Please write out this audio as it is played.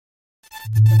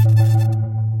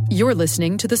You're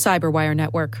listening to the Cyberwire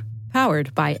Network,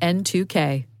 powered by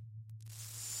N2K.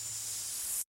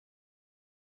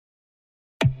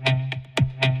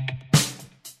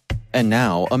 And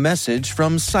now, a message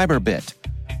from Cyberbit.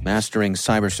 Mastering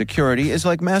cybersecurity is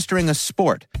like mastering a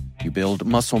sport. You build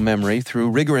muscle memory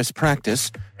through rigorous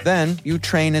practice, then you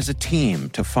train as a team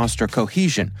to foster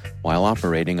cohesion while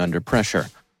operating under pressure.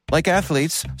 Like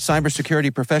athletes,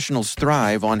 cybersecurity professionals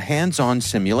thrive on hands-on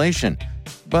simulation.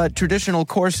 But traditional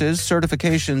courses,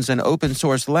 certifications, and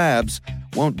open-source labs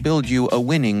won't build you a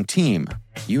winning team.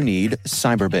 You need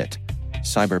Cyberbit.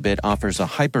 Cyberbit offers a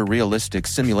hyper-realistic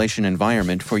simulation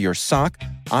environment for your SOC,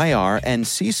 IR, and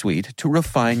C-suite to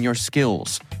refine your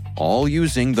skills, all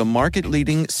using the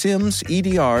market-leading SIMs,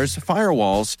 EDRs,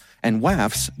 firewalls, and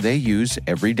WAFs they use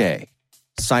every day.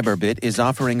 Cyberbit is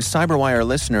offering Cyberwire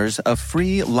listeners a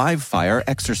free live-fire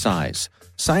exercise.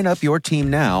 Sign up your team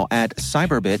now at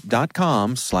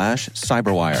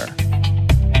cyberbit.com/cyberwire.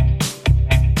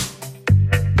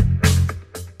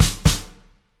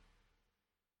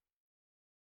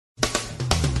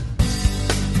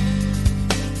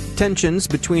 Tensions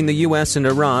between the US and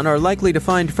Iran are likely to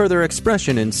find further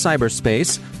expression in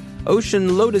cyberspace.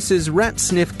 OceanLotus's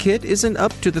Ratsnif kit isn't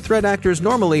up to the threat actors'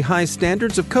 normally high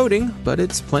standards of coding, but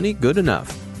it's plenty good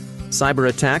enough. Cyber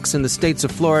attacks in the states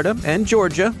of Florida and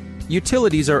Georgia.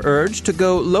 Utilities are urged to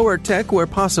go lower tech where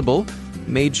possible.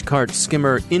 Magecart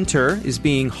skimmer Inter is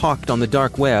being hawked on the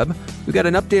dark web. We got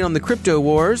an update on the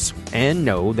Cryptowars. And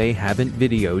no, they haven't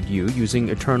videoed you using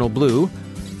Eternal Blue.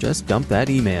 Just dump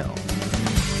that email.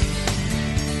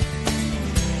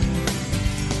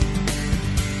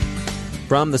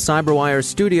 From the Cyberwire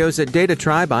studios at Data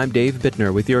Tribe, I'm Dave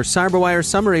Bittner with your Cyberwire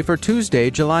summary for Tuesday,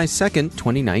 July 2nd,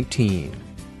 2019.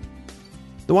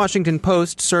 The Washington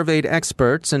Post surveyed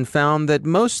experts and found that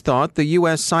most thought the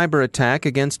U.S. cyber attack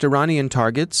against Iranian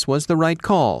targets was the right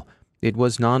call. It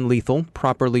was non-lethal,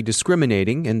 properly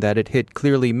discriminating in that it hit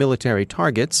clearly military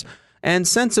targets, and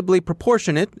sensibly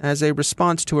proportionate as a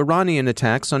response to Iranian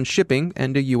attacks on shipping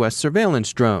and a U.S.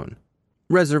 surveillance drone.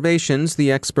 Reservations the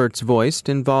experts voiced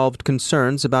involved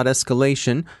concerns about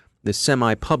escalation, the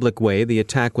semi-public way the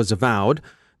attack was avowed,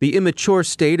 the immature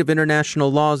state of international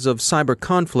laws of cyber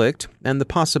conflict, and the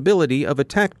possibility of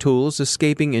attack tools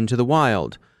escaping into the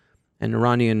wild. An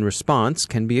Iranian response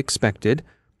can be expected.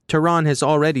 Tehran has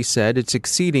already said it's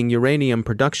exceeding uranium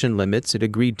production limits it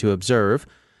agreed to observe,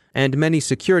 and many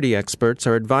security experts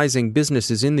are advising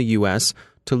businesses in the U.S.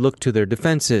 to look to their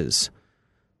defenses.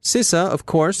 CISA, of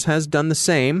course, has done the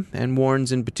same and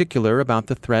warns in particular about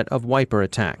the threat of wiper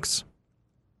attacks.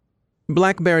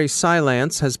 BlackBerry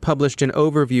Cylance has published an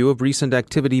overview of recent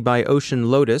activity by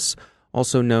OceanLotus,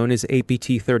 also known as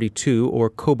APT32 or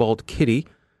Cobalt Kitty.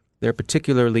 They're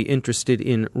particularly interested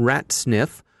in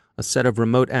Ratsnif, a set of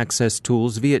remote access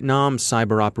tools Vietnam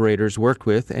cyber operators worked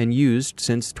with and used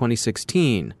since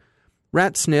 2016.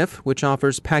 Ratsnif, which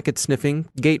offers packet sniffing,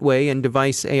 gateway and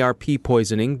device ARP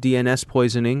poisoning, DNS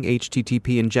poisoning,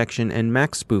 HTTP injection, and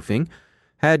MAC spoofing,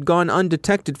 had gone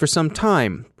undetected for some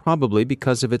time, probably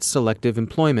because of its selective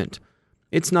employment.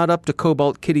 It's not up to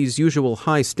Cobalt Kitty's usual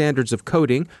high standards of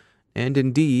coding, and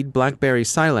indeed BlackBerry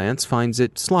Cylance finds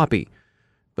it sloppy.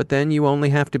 But then you only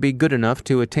have to be good enough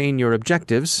to attain your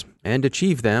objectives, and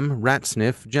achieve them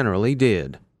Ratsnif generally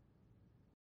did.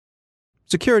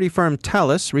 Security firm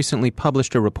Thales recently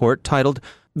published a report titled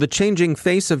The Changing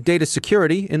Face of Data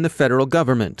Security in the Federal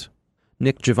Government.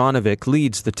 Nick Jovanovic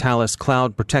leads the Thales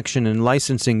Cloud Protection and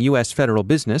Licensing U.S. federal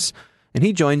business, and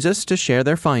he joins us to share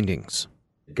their findings.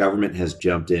 The government has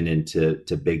jumped into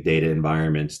big data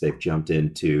environments. They've jumped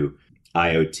into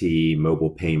IoT, mobile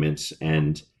payments,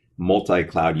 and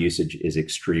multi-cloud usage is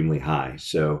extremely high.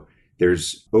 So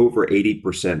there's over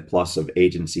 80% plus of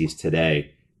agencies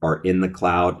today are in the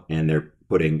cloud, and they're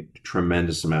putting a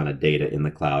tremendous amount of data in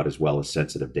the cloud as well as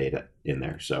sensitive data in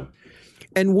there.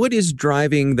 And what is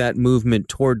driving that movement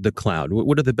toward the cloud?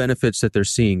 What are the benefits that they're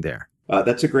seeing there?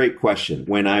 That's a great question.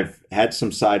 When I've had some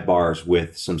sidebars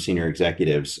with some senior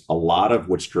executives, a lot of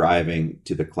what's driving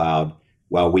to the cloud,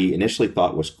 while we initially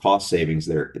thought was cost savings,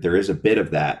 there is a bit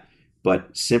of that,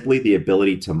 but simply the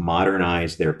ability to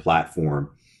modernize their platform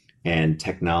and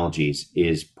technologies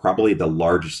is probably the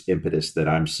largest impetus that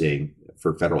I'm seeing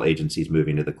for federal agencies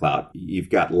moving to the cloud. You've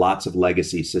got lots of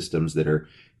legacy systems that are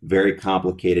very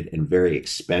complicated and very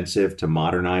expensive to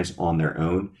modernize on their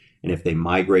own. And if they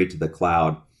migrate to the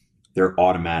cloud, they're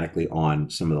automatically on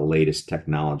some of the latest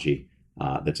technology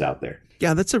that's out there.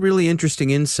 Yeah, that's a really interesting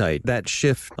insight. That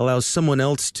shift allows someone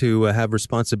else to have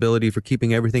responsibility for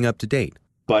keeping everything up to date.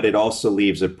 but it also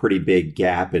leaves a pretty big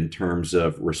gap in terms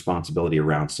of responsibility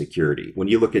around security. When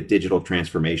you look at digital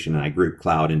transformation, and I group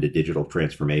cloud into digital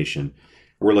transformation,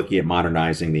 we're looking at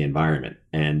modernizing the environment.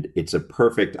 And it's a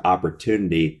perfect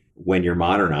opportunity when you're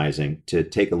modernizing to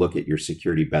take a look at your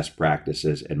security best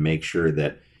practices and make sure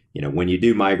that, when you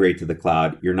do migrate to the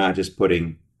cloud, you're not just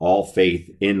putting all faith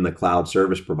in the cloud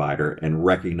service provider and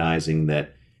recognizing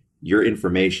that your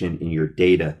information and your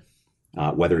data,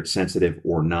 whether it's sensitive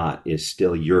or not, is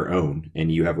still your own,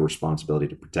 and you have a responsibility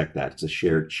to protect that. It's a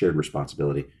shared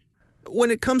responsibility.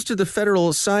 When it comes to the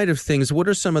federal side of things, what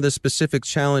are some of the specific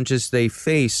challenges they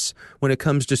face when it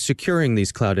comes to securing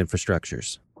these cloud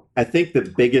infrastructures? I think the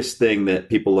biggest thing that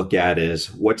people look at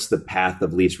is what's the path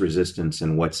of least resistance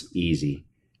and what's easy.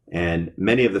 And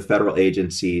many of the federal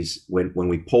agencies, when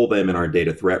we pull them in our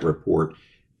data threat report,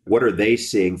 what are they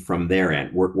seeing from their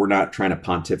end? We're not trying to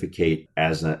pontificate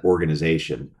as an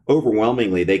organization.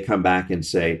 Overwhelmingly, they come back and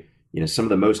say, some of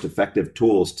the most effective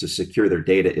tools to secure their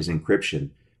data is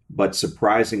encryption. But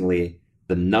surprisingly,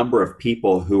 the number of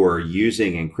people who are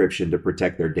using encryption to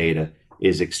protect their data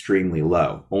is extremely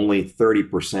low. Only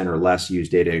 30% or less use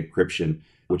data encryption,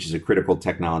 which is a critical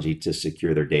technology to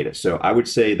secure their data. So I would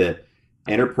say that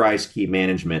enterprise key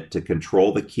management to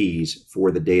control the keys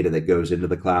for the data that goes into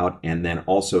the cloud, and then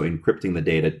also encrypting the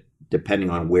data,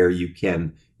 depending on where you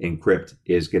can encrypt,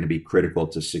 is going to be critical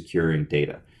to securing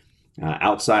data.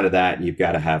 Outside of that, you've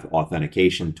got to have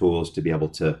authentication tools to be able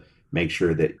to make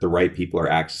sure that the right people are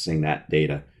accessing that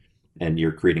data and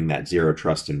you're creating that zero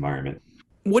trust environment.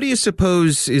 What do you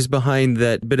suppose is behind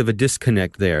that bit of a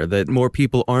disconnect there, that more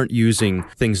people aren't using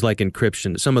things like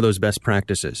encryption, some of those best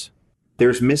practices?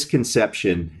 There's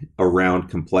misconception around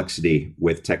complexity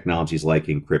with technologies like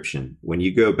encryption. When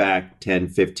you go back 10,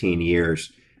 15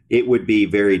 years, it would be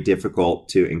very difficult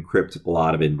to encrypt a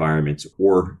lot of environments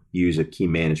or use a key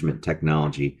management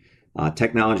technology.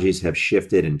 Technologies have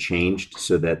shifted and changed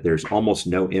so that there's almost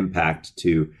no impact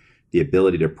to the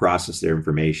ability to process their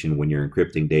information when you're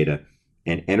encrypting data.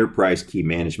 And enterprise key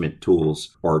management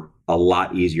tools are a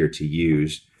lot easier to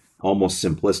use, almost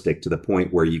simplistic to the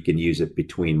point where you can use it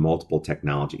between multiple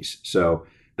technologies. So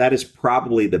that is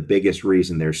probably the biggest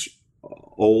reason there's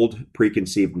old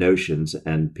preconceived notions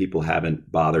and people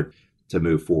haven't bothered to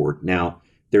move forward. Now,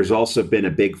 there's also been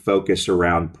a big focus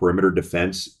around perimeter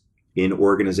defense in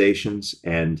organizations.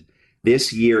 And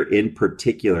this year in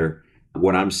particular,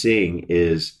 what I'm seeing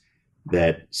is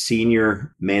that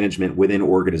senior management within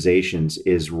organizations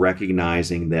is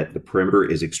recognizing that the perimeter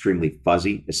is extremely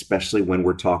fuzzy, especially when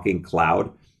we're talking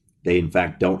cloud. They, in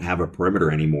fact, don't have a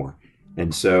perimeter anymore.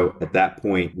 And so at that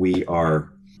point, we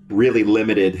are really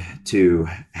limited to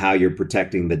how you're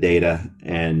protecting the data.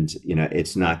 And,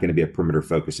 it's not going to be a perimeter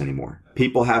focus anymore.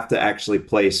 People have to actually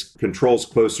place controls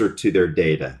closer to their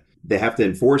data. They have to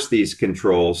enforce these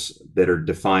controls that are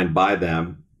defined by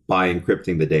them by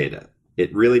encrypting the data.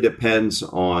 It really depends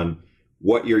on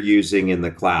what you're using in the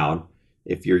cloud.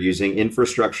 If you're using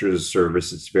infrastructure as a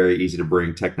service, it's very easy to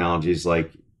bring technologies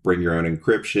like bring your own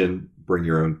encryption, bring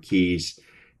your own keys.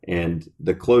 And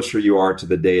the closer you are to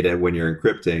the data when you're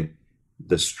encrypting,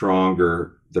 the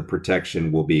stronger the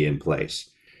protection will be in place.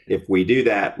 If we do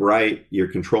that right, you're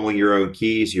controlling your own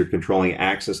keys, you're controlling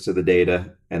access to the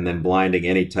data, and then blinding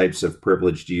any types of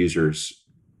privileged users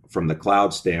from the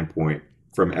cloud standpoint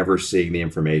from ever seeing the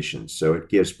information. So it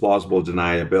gives plausible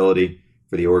deniability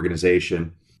for the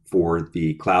organization, for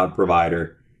the cloud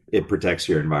provider. It protects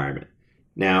your environment.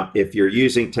 Now, if you're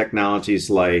using technologies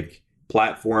like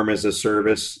platform as a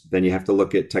service, then you have to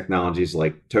look at technologies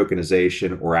like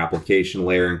tokenization or application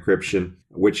layer encryption,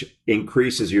 which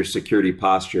increases your security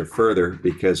posture further,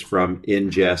 because from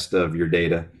ingest of your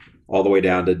data all the way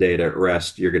down to data at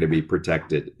rest, you're going to be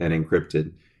protected and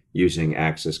encrypted using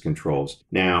access controls.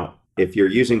 Now, if you're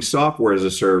using software as a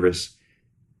service,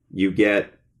 you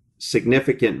get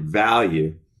significant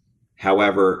value.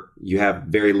 However, you have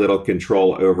very little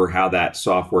control over how that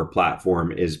software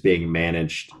platform is being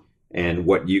managed and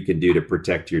what you can do to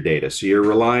protect your data. So you're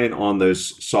relying on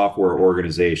those software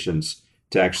organizations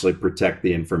to actually protect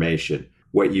the information.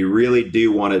 What you really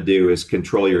do want to do is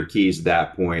control your keys at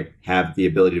that point, have the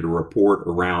ability to report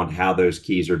around how those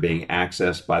keys are being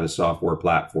accessed by the software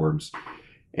platforms,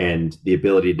 and the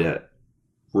ability to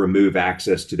remove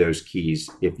access to those keys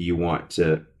if you want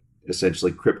to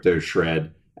essentially crypto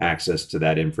shred access to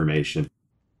that information.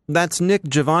 That's Nick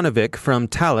Jovanovic from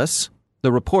Thales.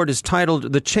 The report is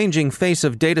titled The Changing Face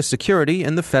of Data Security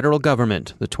in the Federal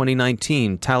Government, the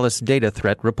 2019 Thales Data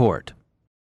Threat Report.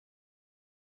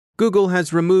 Google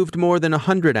has removed more than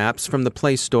 100 apps from the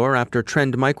Play Store after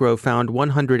Trend Micro found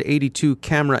 182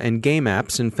 camera and game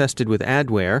apps infested with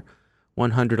adware.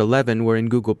 111 were in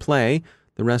Google Play.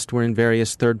 The rest were in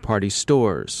various third-party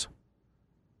stores.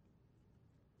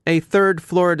 A third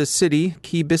Florida city,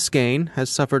 Key Biscayne, has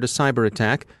suffered a cyber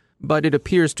attack, but it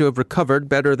appears to have recovered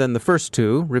better than the first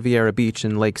two, Riviera Beach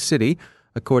and Lake City,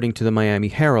 according to the Miami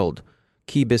Herald.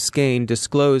 Key Biscayne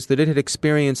disclosed that it had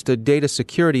experienced a data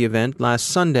security event last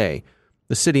Sunday.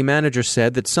 The city manager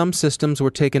said that some systems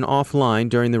were taken offline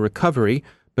during the recovery,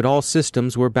 but all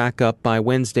systems were back up by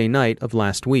Wednesday night of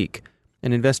last week.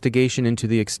 An investigation into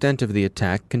the extent of the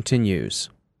attack continues.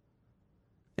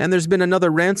 And there's been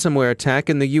another ransomware attack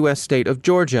in the U.S. state of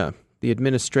Georgia. The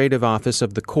administrative office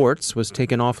of the courts was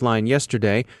taken offline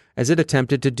yesterday as it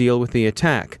attempted to deal with the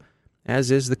attack. As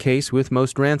is the case with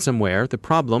most ransomware, the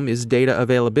problem is data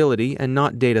availability and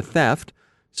not data theft,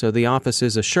 so the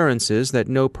office's assurances that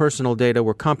no personal data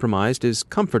were compromised is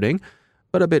comforting,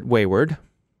 but a bit wayward.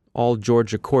 All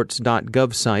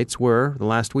GeorgiaCourts.gov sites were, the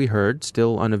last we heard,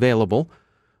 still unavailable.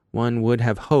 One would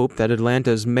have hoped that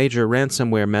Atlanta's major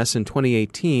ransomware mess in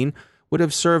 2018 would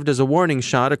have served as a warning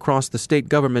shot across the state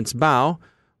government's bow,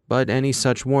 but any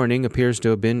such warning appears to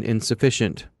have been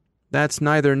insufficient. That's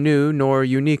neither new nor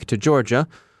unique to Georgia.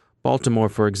 Baltimore,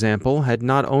 for example, had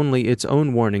not only its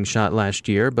own warning shot last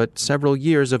year, but several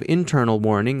years of internal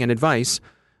warning and advice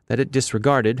that it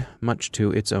disregarded, much to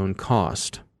its own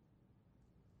cost.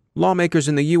 Lawmakers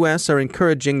in the U.S. are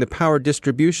encouraging the power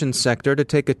distribution sector to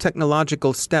take a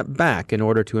technological step back in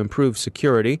order to improve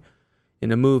security.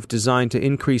 In a move designed to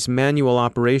increase manual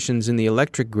operations in the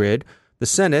electric grid, the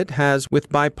Senate has,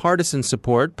 with bipartisan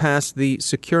support, passed the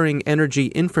Securing Energy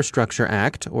Infrastructure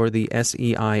Act, or the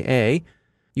SEIA.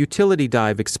 Utility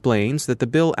Dive explains that the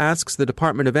bill asks the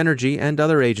Department of Energy and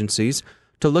other agencies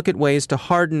to look at ways to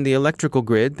harden the electrical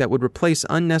grid that would replace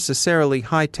unnecessarily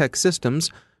high-tech systems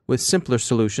with simpler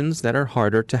solutions that are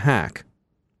harder to hack.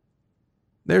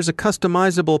 There's a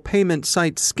customizable payment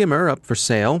site skimmer up for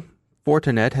sale.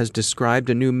 Fortinet has described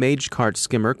a new Magecart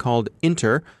skimmer called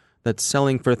Inter that's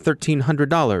selling for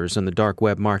 $1,300 on the dark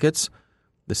web markets.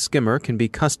 The skimmer can be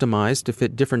customized to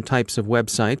fit different types of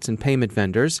websites and payment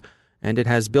vendors, and it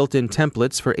has built-in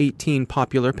templates for 18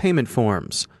 popular payment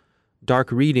forms.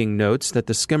 Dark Reading notes that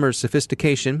the skimmer's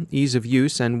sophistication, ease of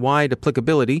use, and wide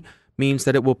applicability means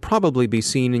that it will probably be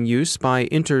seen in use by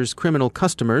Inter's criminal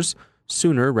customers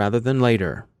sooner rather than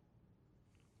later.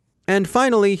 And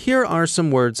finally, here are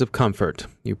some words of comfort.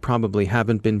 You probably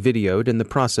haven't been videoed in the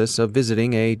process of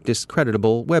visiting a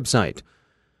discreditable website.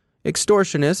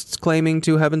 Extortionists claiming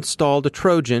to have installed a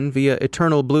Trojan via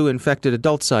Eternal Blue infected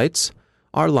adult sites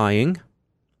are lying.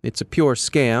 It's a pure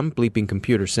scam, Bleeping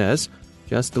Computer says.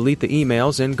 Just delete the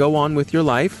emails and go on with your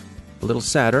life. A little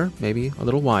sadder, maybe a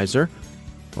little wiser,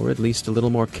 or at least a little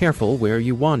more careful where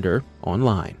you wander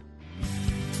online.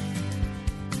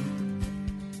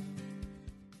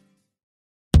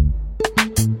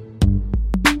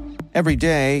 Every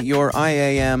day, your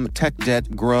IAM tech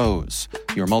debt grows.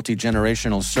 Your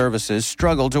multi-generational services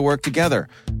struggle to work together.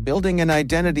 Building an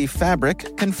identity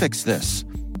fabric can fix this.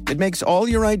 It makes all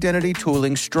your identity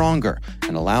tooling stronger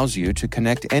and allows you to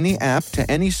connect any app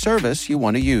to any service you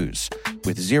want to use,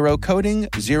 with zero coding,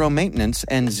 zero maintenance,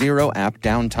 and zero app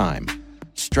downtime.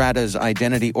 Strata's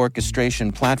identity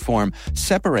orchestration platform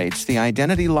separates the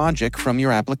identity logic from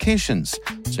your applications,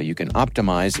 so you can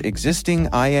optimize existing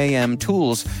IAM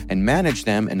tools and manage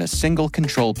them in a single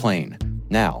control plane.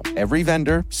 Now, every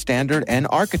vendor, standard, and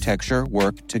architecture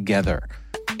work together.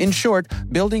 In short,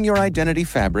 building your identity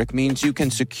fabric means you can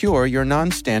secure your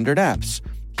non-standard apps,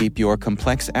 keep your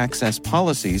complex access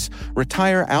policies,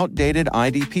 retire outdated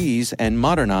IDPs, and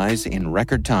modernize in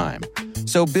record time.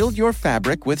 So build your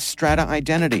fabric with Strata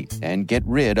Identity and get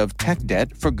rid of tech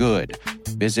debt for good.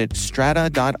 Visit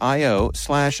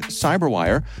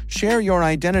strata.io/cyberwire, share your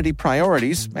identity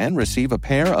priorities, and receive a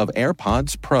pair of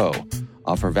AirPods Pro.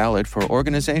 Offer valid for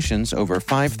organizations over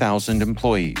 5,000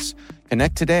 employees.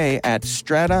 Connect today at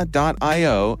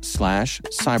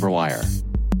strata.io/cyberwire.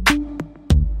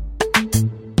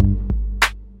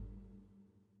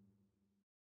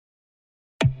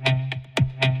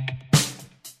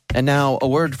 And now, a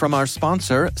word from our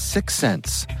sponsor, 6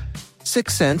 Sense.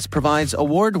 6 Sense provides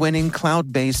award-winning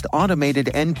cloud-based automated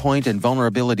endpoint and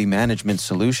vulnerability management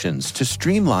solutions to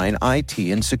streamline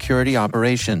IT and security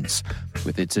operations.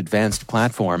 With its advanced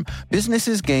platform,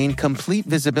 businesses gain complete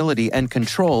visibility and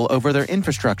control over their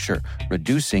infrastructure,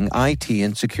 reducing IT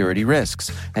and security risks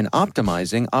and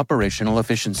optimizing operational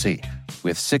efficiency.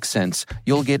 With 6 Sense,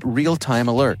 you'll get real-time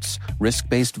alerts,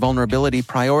 risk-based vulnerability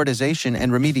prioritization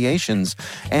and remediations,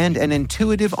 and an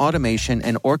intuitive automation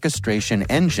and orchestration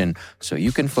engine so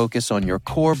you can focus on your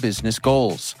core business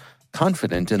goals.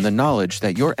 confident in the knowledge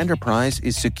that your enterprise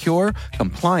is secure,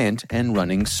 compliant, and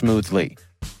running smoothly.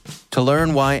 To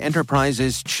learn why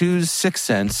enterprises choose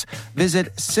 6sense,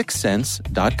 visit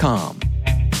 6sense.com.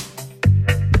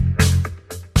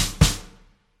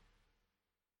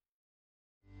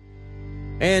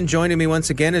 And joining me once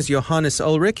again is Johannes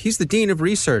Ulrich. He's the Dean of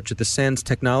Research at the SANS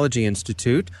Technology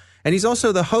Institute, and he's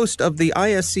also the host of the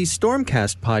ISC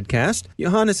Stormcast podcast.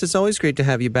 Johannes, it's always great to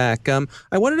have you back. I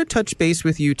wanted to touch base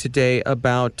with you today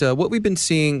about what we've been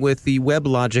seeing with the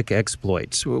WebLogic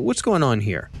exploits. What's going on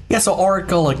here? Yeah, so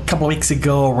Oracle a couple of weeks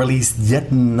ago released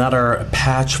yet another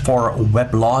patch for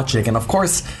WebLogic, and of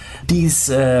course, these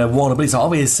vulnerabilities are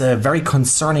always very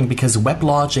concerning because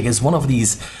WebLogic is one of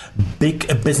these big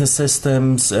business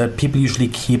systems. People usually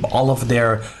keep all of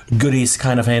their goodies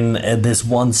kind of in this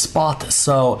one spot.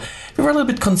 So we were a little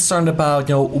bit concerned about,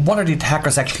 what are the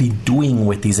attackers actually doing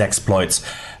with these exploits?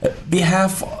 We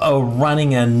have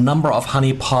running a number of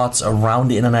honeypots around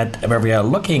the internet where we are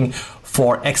looking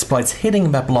for exploits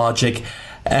hitting WebLogic.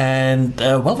 And,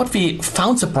 what we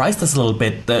found surprised us a little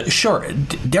bit. Sure,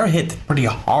 they're hit pretty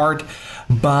hard,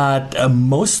 but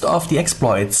most of the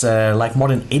exploits, like more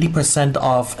than 80%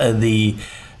 of the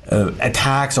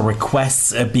attacks or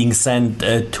requests being sent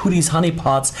to these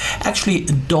honeypots, actually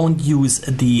don't use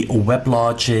the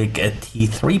WebLogic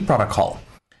T3 protocol.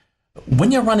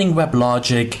 When you're running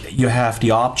WebLogic, you have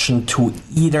the option to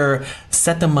either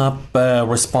set them up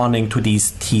responding to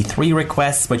these T3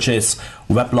 requests, which is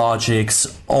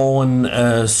WebLogic's own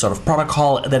sort of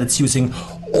protocol that it's using,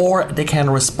 or they can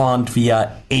respond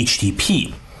via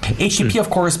HTTP. HTTP, of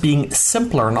course, being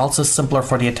simpler and also simpler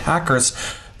for the attackers.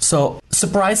 So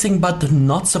surprising but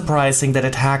not surprising that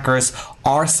attackers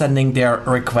are sending their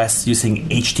requests using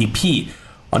HTTP.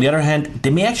 On the other hand, they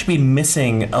may actually be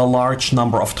missing a large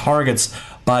number of targets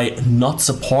by not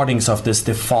supporting sort of this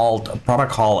default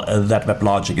protocol that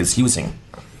WebLogic is using.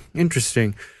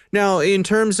 Interesting. Now, in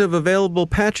terms of available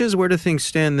patches, where do things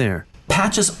stand there?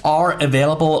 Patches are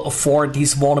available for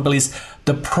these vulnerabilities.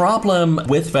 The problem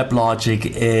with WebLogic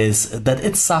is that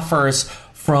it suffers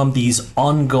from these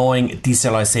ongoing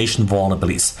deserialization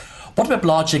vulnerabilities. What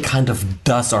WebLogic kind of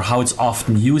does, or how it's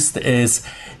often used, is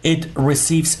it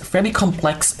receives fairly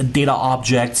complex data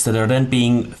objects that are then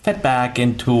being fed back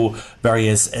into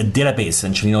various databases,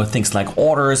 and things like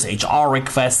orders, HR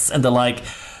requests, and the like.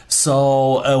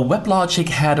 So WebLogic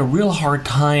had a real hard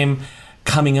time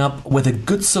coming up with a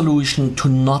good solution to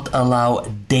not allow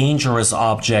dangerous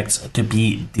objects to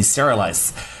be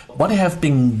deserialized. What they have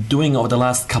been doing over the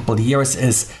last couple of years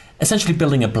is essentially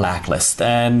building a blacklist.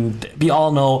 And we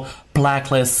all know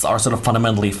blacklists are sort of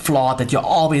fundamentally flawed, that you're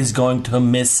always going to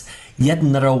miss yet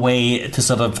another way to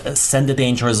sort of send a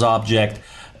dangerous object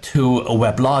to a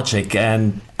WebLogic.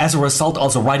 And as a result,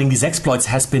 also writing these exploits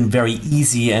has been very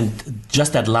easy. And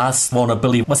just that last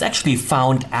vulnerability was actually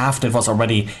found after it was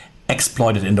already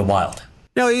exploited in the wild.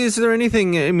 Now, is there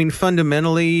anything,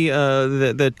 fundamentally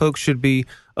that folks should be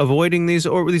avoiding these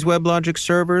WebLogic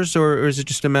servers, or is it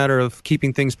just a matter of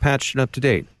keeping things patched and up to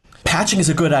date? Patching is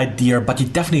a good idea, but you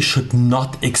definitely should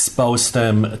not expose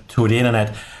them to the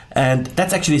internet. And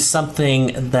that's actually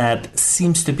something that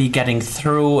seems to be getting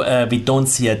through. We don't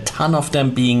see a ton of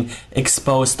them being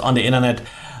exposed on the internet.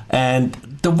 And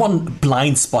the one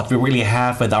blind spot we really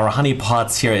have with our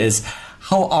honeypots here is,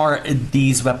 how are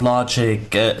these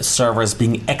WebLogic servers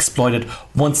being exploited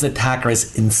once the attacker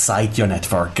is inside your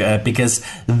network? Because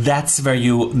that's where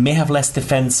you may have less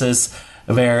defenses,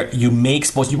 where you may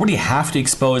expose, you really have to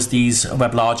expose these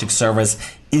WebLogic servers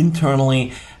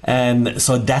internally. And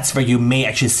so that's where you may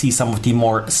actually see some of the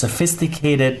more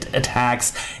sophisticated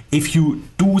attacks. If you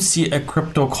do see a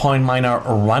crypto coin miner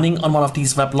running on one of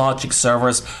these WebLogic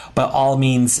servers, by all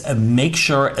means, make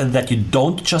sure that you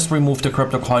don't just remove the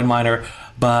crypto coin miner,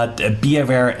 but be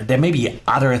aware there may be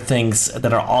other things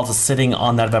that are also sitting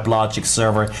on that WebLogic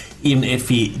server, even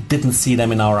if we didn't see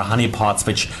them in our honeypots,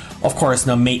 which of course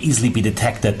now may easily be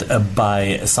detected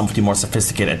by some of the more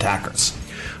sophisticated attackers.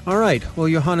 All right. Well,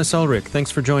 Johannes Ulrich, thanks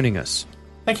for joining us.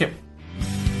 Thank you.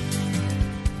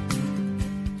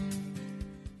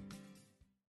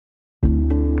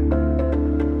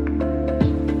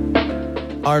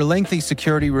 Are lengthy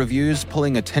security reviews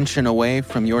pulling attention away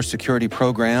from your security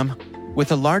program? With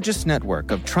the largest network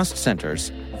of trust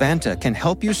centers, Vanta can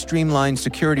help you streamline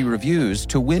security reviews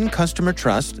to win customer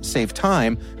trust, save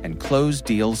time, and close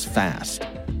deals fast.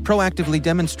 Proactively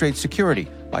demonstrate security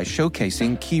by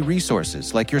showcasing key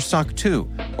resources like your SOC 2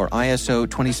 or ISO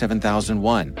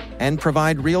 27001 and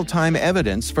provide real-time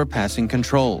evidence for passing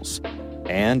controls.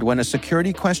 And when a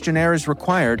security questionnaire is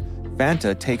required,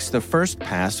 Vanta takes the first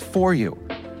pass for you.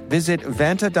 Visit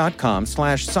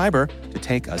vanta.com/cyber to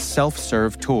take a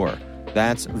self-serve tour.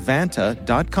 That's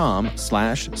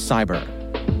vanta.com/cyber.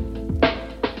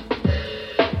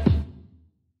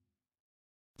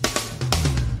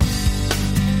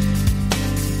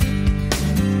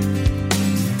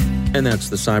 And that's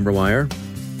the Cyberwire.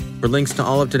 For links to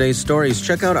all of today's stories,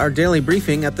 check out our daily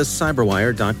briefing at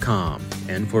thecyberwire.com.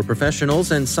 And for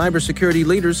professionals and cybersecurity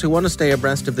leaders who want to stay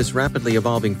abreast of this rapidly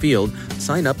evolving field,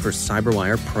 sign up for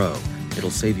Cyberwire Pro. It'll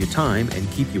save you time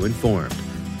and keep you informed.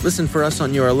 Listen for us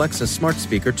on your Alexa smart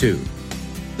speaker, too.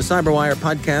 The Cyberwire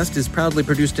podcast is proudly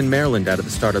produced in Maryland out of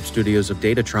the startup studios of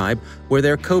Data Tribe, where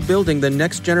they're co-building the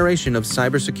next generation of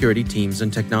cybersecurity teams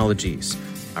and technologies.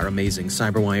 Our amazing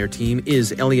Cyberwire team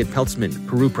is Elliot Peltzman,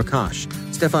 Puru Prakash,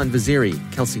 Stefan Vaziri,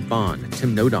 Kelsey Bond,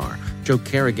 Tim Nodar, Joe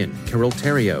Kerrigan, Carol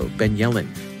Terrio, Ben Yellen,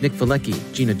 Nick Valecki,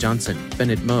 Gina Johnson,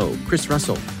 Bennett Moe, Chris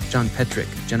Russell, John Petrick,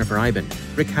 Jennifer Iben,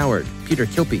 Rick Howard, Peter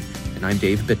Kilpie, and I'm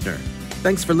Dave Bittner.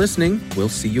 Thanks for listening. We'll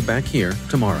see you back here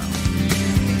tomorrow.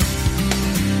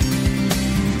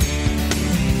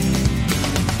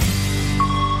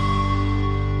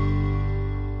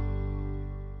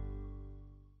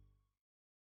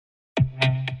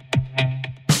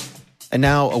 And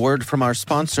now a word from our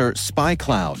sponsor,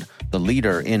 SpyCloud, the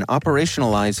leader in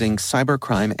operationalizing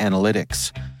cybercrime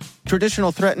analytics.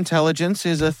 Traditional threat intelligence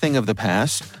is a thing of the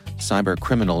past. Cyber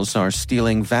criminals are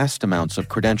stealing vast amounts of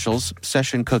credentials,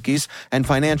 session cookies, and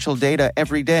financial data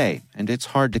every day, and it's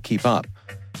hard to keep up.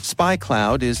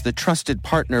 SpyCloud is the trusted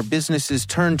partner businesses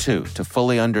turn to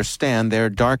fully understand their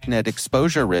darknet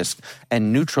exposure risk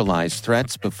and neutralize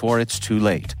threats before it's too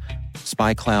late.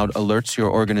 SpyCloud alerts your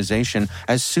organization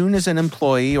as soon as an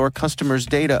employee or customer's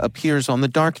data appears on the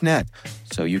dark net,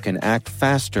 so you can act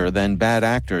faster than bad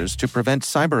actors to prevent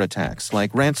cyber attacks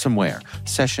like ransomware,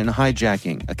 session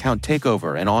hijacking, account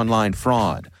takeover, and online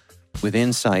fraud. With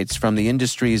insights from the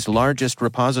industry's largest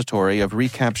repository of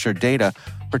recaptured data,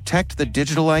 protect the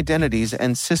digital identities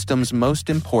and systems most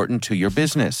important to your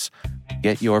business.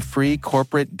 Get your free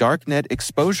corporate darknet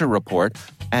exposure report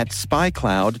at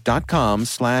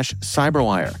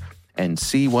spycloud.com/cyberwire and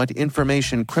see what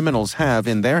information criminals have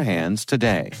in their hands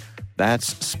today.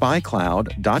 That's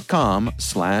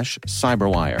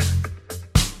spycloud.com/cyberwire.